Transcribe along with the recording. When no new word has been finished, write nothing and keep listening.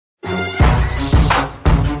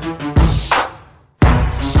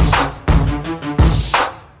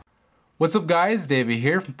What's up guys, David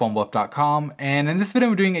here from phonebuff.com, and in this video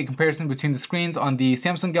I'm doing a comparison between the screens on the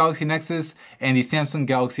Samsung Galaxy Nexus and the Samsung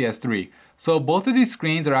Galaxy S3. So both of these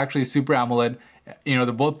screens are actually Super AMOLED. They're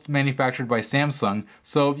both manufactured by Samsung,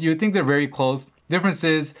 so you would think they're very close. Difference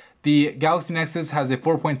is the Galaxy Nexus has a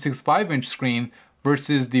 4.65 inch screen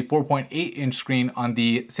versus the 4.8 inch screen on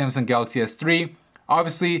the Samsung Galaxy S3.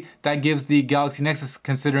 Obviously that gives the Galaxy Nexus,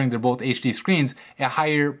 considering they're both HD screens, a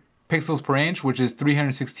higher pixels per inch, which is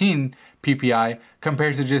 316 ppi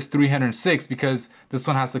compared to just 306, because this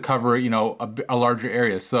one has to cover a larger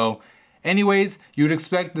area. So anyways, you would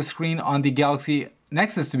expect the screen on the Galaxy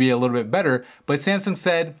Nexus to be a little bit better, but Samsung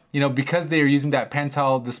said because they are using that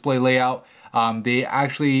PenTile display layout, they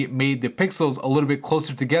actually made the pixels a little bit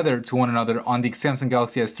closer together to one another on the Samsung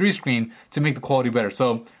Galaxy S3 screen to make the quality better.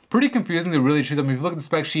 So pretty confusing to really choose. I mean, if you look at the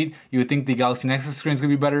spec sheet, you would think the Galaxy Nexus screen is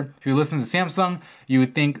going to be better. If you listen to Samsung, you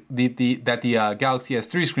would think that the Galaxy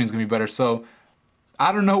S3 screen is going to be better. So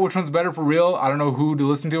I don't know which one's better for real. I don't know who to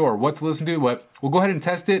listen to or what to listen to, but we'll go ahead and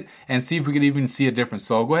test it and see if we can even see a difference.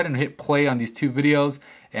 So I'll go ahead and hit play on these two videos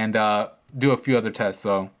and do a few other tests.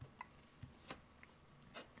 So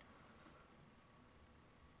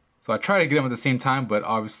I try to get them at the same time, but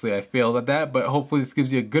obviously I failed at that. But hopefully this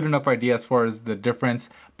gives you a good enough idea as far as the difference.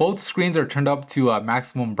 Both screens are turned up to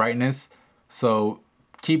maximum brightness, so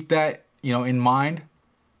keep that in mind.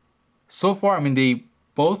 So far, I mean, they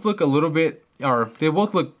both look a little bit, or they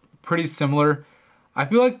both look pretty similar. I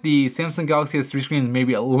feel like the Samsung Galaxy S3 screen is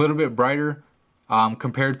maybe a little bit brighter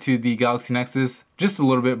compared to the Galaxy Nexus, just a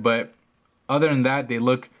little bit. But other than that, they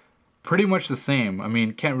look pretty much the same. I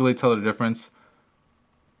mean, can't really tell the difference.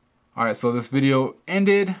 Alright, so this video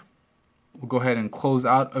ended. We'll go ahead and close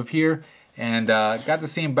out of here, and got the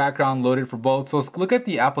same background loaded for both. So let's look at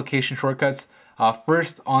the application shortcuts.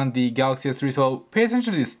 First on the Galaxy S3, so pay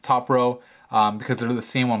attention to this top row because they're the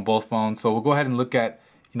same on both phones. So we'll go ahead and look at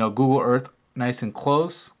Google Earth nice and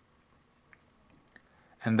close,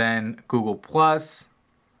 and then Google Plus,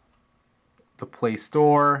 the Play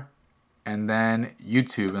Store, and then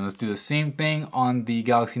YouTube. And let's do the same thing on the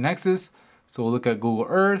Galaxy Nexus. So we'll look at Google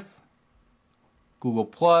Earth, Google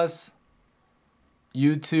Plus,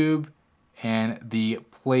 YouTube, and the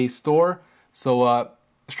Play Store. So let's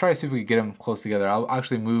try to see if we can get them close together. I'll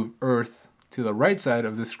actually move Earth to the right side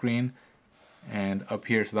of the screen and up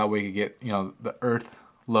here, so that way you get the Earth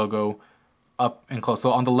logo up and close.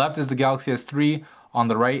 So on the left is the Galaxy S3, on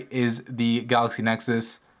the right is the Galaxy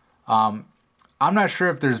Nexus. I'm not sure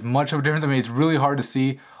if there's much of a difference. I mean, it's really hard to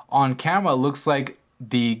see. On camera, it looks like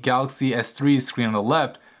the Galaxy S3 screen on the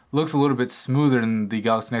left looks a little bit smoother than the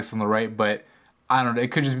Galaxy Nexus on the right, but I don't know,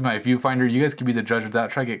 it could just be my viewfinder. You guys could be the judge of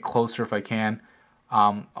that. Try to get closer if I can.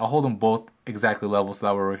 I'll hold them both exactly level, so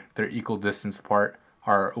that way they're equal distance apart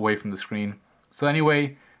or away from the screen. So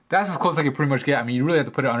anyway, that's as close as I can pretty much get. I mean, you really have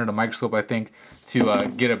to put it under the microscope, I think,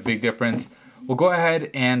 to get a big difference. We'll go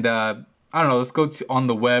ahead and, I don't know, let's go to on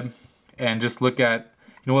the web and just look at,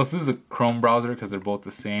 this is a Chrome browser because they're both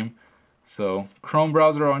the same. So Chrome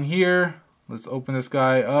browser on here. Let's open this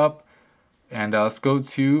guy up, and let's go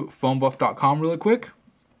to phonebuff.com really quick.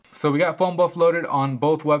 So we got PhoneBuff loaded on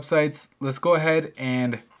both websites. Let's go ahead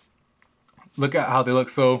and look at how they look.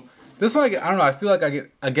 So this one, I don't know, I feel like I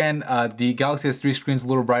get, again, the Galaxy S3 screen is a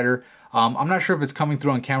little brighter. I'm not sure if it's coming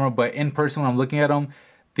through on camera, but in person when I'm looking at them,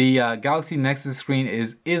 the Galaxy Nexus screen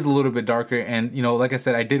is a little bit darker. And like I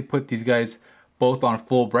said, I did put these guys both on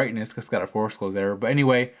full brightness because it's got a force close error. But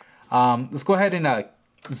anyway, let's go ahead and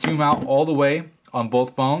zoom out all the way on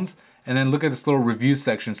both phones, and then look at this little review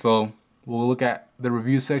section. So we'll look at the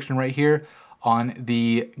review section right here on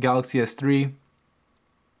the Galaxy S3.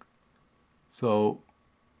 So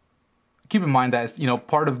keep in mind that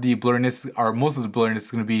part of the blurriness, or most of the blurriness,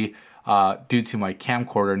 is going to be due to my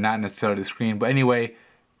camcorder, not necessarily the screen. But anyway,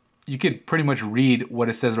 you could pretty much read what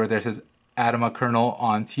it says right there. It says Adama kernel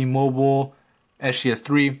on T-Mobile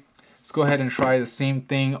SGS3. Let's go ahead and try the same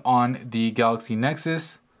thing on the Galaxy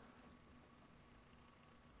Nexus.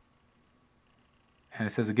 And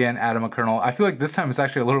it says again, Adama kernel. I feel like this time it's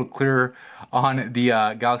actually a little clearer on the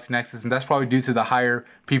Galaxy Nexus, and that's probably due to the higher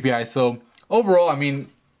PPI. So overall, I mean,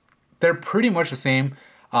 they're pretty much the same.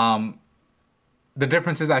 The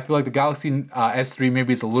difference is I feel like the Galaxy S3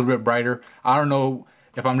 maybe is a little bit brighter. I don't know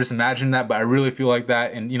if I'm just imagining that, but I really feel like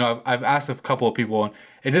that. And I've asked a couple of people, and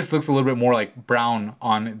it just looks a little bit more like brown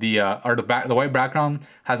on the the white background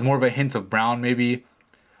has more of a hint of brown maybe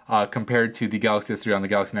compared to the Galaxy S3 on the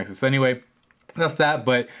Galaxy Nexus. So anyway, that's that.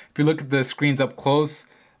 But if you look at the screens up close,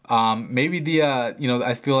 maybe the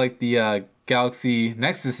I feel like the Galaxy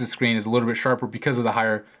Nexus screen is a little bit sharper because of the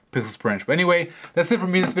higher pixels per inch. But anyway, that's it for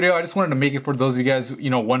me in this video. I just wanted to make it for those of you guys,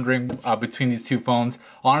 wondering between these two phones.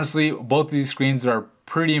 Honestly, both of these screens are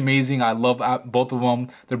pretty amazing. I love both of them.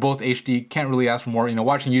 They're both HD. Can't really ask for more.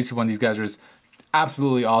 Watching YouTube on these guys is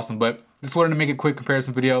absolutely awesome. But just wanted to make a quick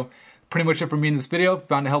comparison video. Pretty much it for me in this video. If you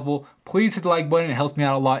found it helpful, please hit the like button. It helps me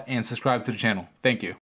out a lot. And subscribe to the channel. Thank you.